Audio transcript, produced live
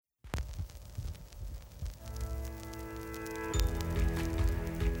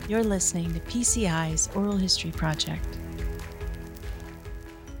You're listening to PCI's Oral History Project.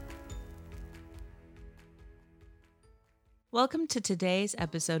 Welcome to today's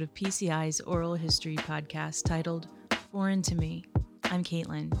episode of PCI's Oral History Podcast titled Foreign to Me. I'm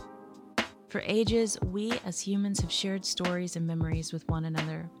Caitlin. For ages, we as humans have shared stories and memories with one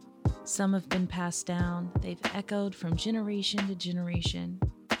another. Some have been passed down, they've echoed from generation to generation,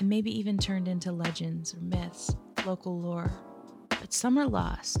 and maybe even turned into legends or myths, local lore. But some are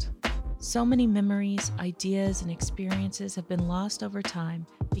lost. So many memories, ideas, and experiences have been lost over time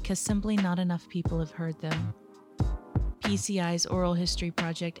because simply not enough people have heard them. PCI's Oral History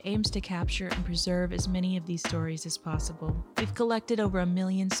Project aims to capture and preserve as many of these stories as possible. We've collected over 1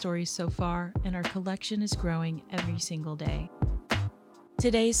 million stories so far, and our collection is growing every single day.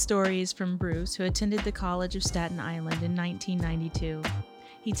 Today's story is from Bruce, who attended the College of Staten Island in 1992.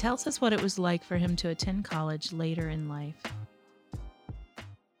 He tells us what it was like for him to attend college later in life.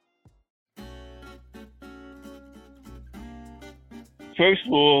 First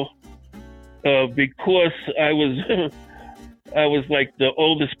of all, because I was like the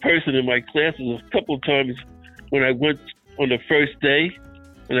oldest person in my classes, a couple of times when I went on the first day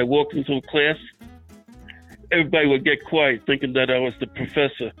and I walked into a class, everybody would get quiet thinking that I was the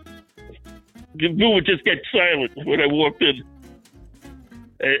professor. You would just get silent when I walked in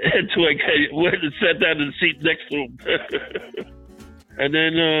until I went and sat down in the seat next to him. And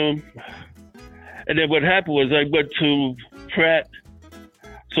then what happened was I went to Pratt.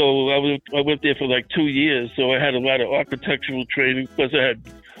 So I went there for like 2 years. So I had a lot of architectural training, plus I had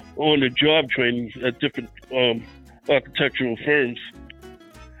on-the-job training at different architectural firms.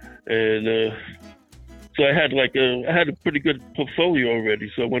 And so I had a pretty good portfolio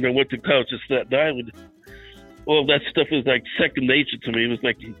already. So when I went to College of Staten Island, all that stuff was like second nature to me. It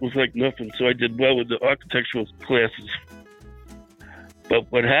was like nothing. So I did well with the architectural classes.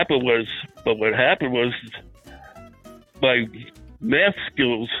 But what happened was my math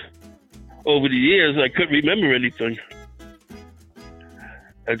skills over the years, I couldn't remember anything.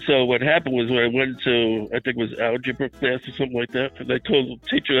 And so what happened was when I went to, I think it was algebra class or something like that, and I told the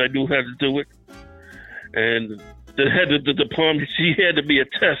teacher I knew how to do it. And the head of the department, she handed me a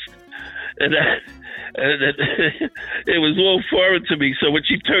test. And it was all foreign to me. So when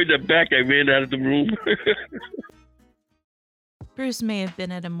she turned it back, I ran out of the room. Bruce may have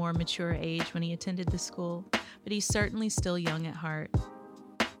been at a more mature age when he attended the school, but he's certainly still young at heart.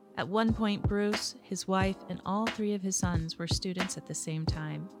 At one point, Bruce, his wife, and all 3 of his sons were students at the same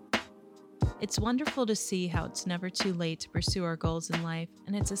time. It's wonderful to see how it's never too late to pursue our goals in life,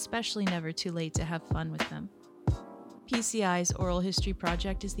 and it's especially never too late to have fun with them. PCI's Oral History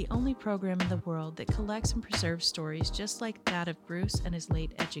Project is the only program in the world that collects and preserves stories just like that of Bruce and his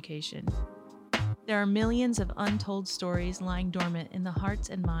late education. There are millions of untold stories lying dormant in the hearts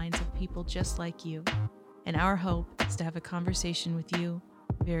and minds of people just like you, and our hope is to have a conversation with you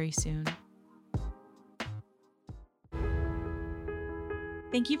very soon.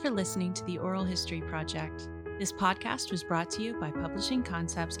 Thank you for listening to the Oral History Project. This podcast was brought to you by Publishing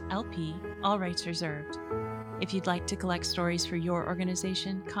Concepts, LP, all rights reserved. If you'd like to collect stories for your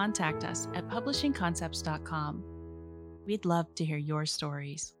organization, contact us at publishingconcepts.com. We'd love to hear your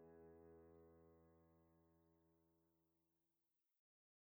stories.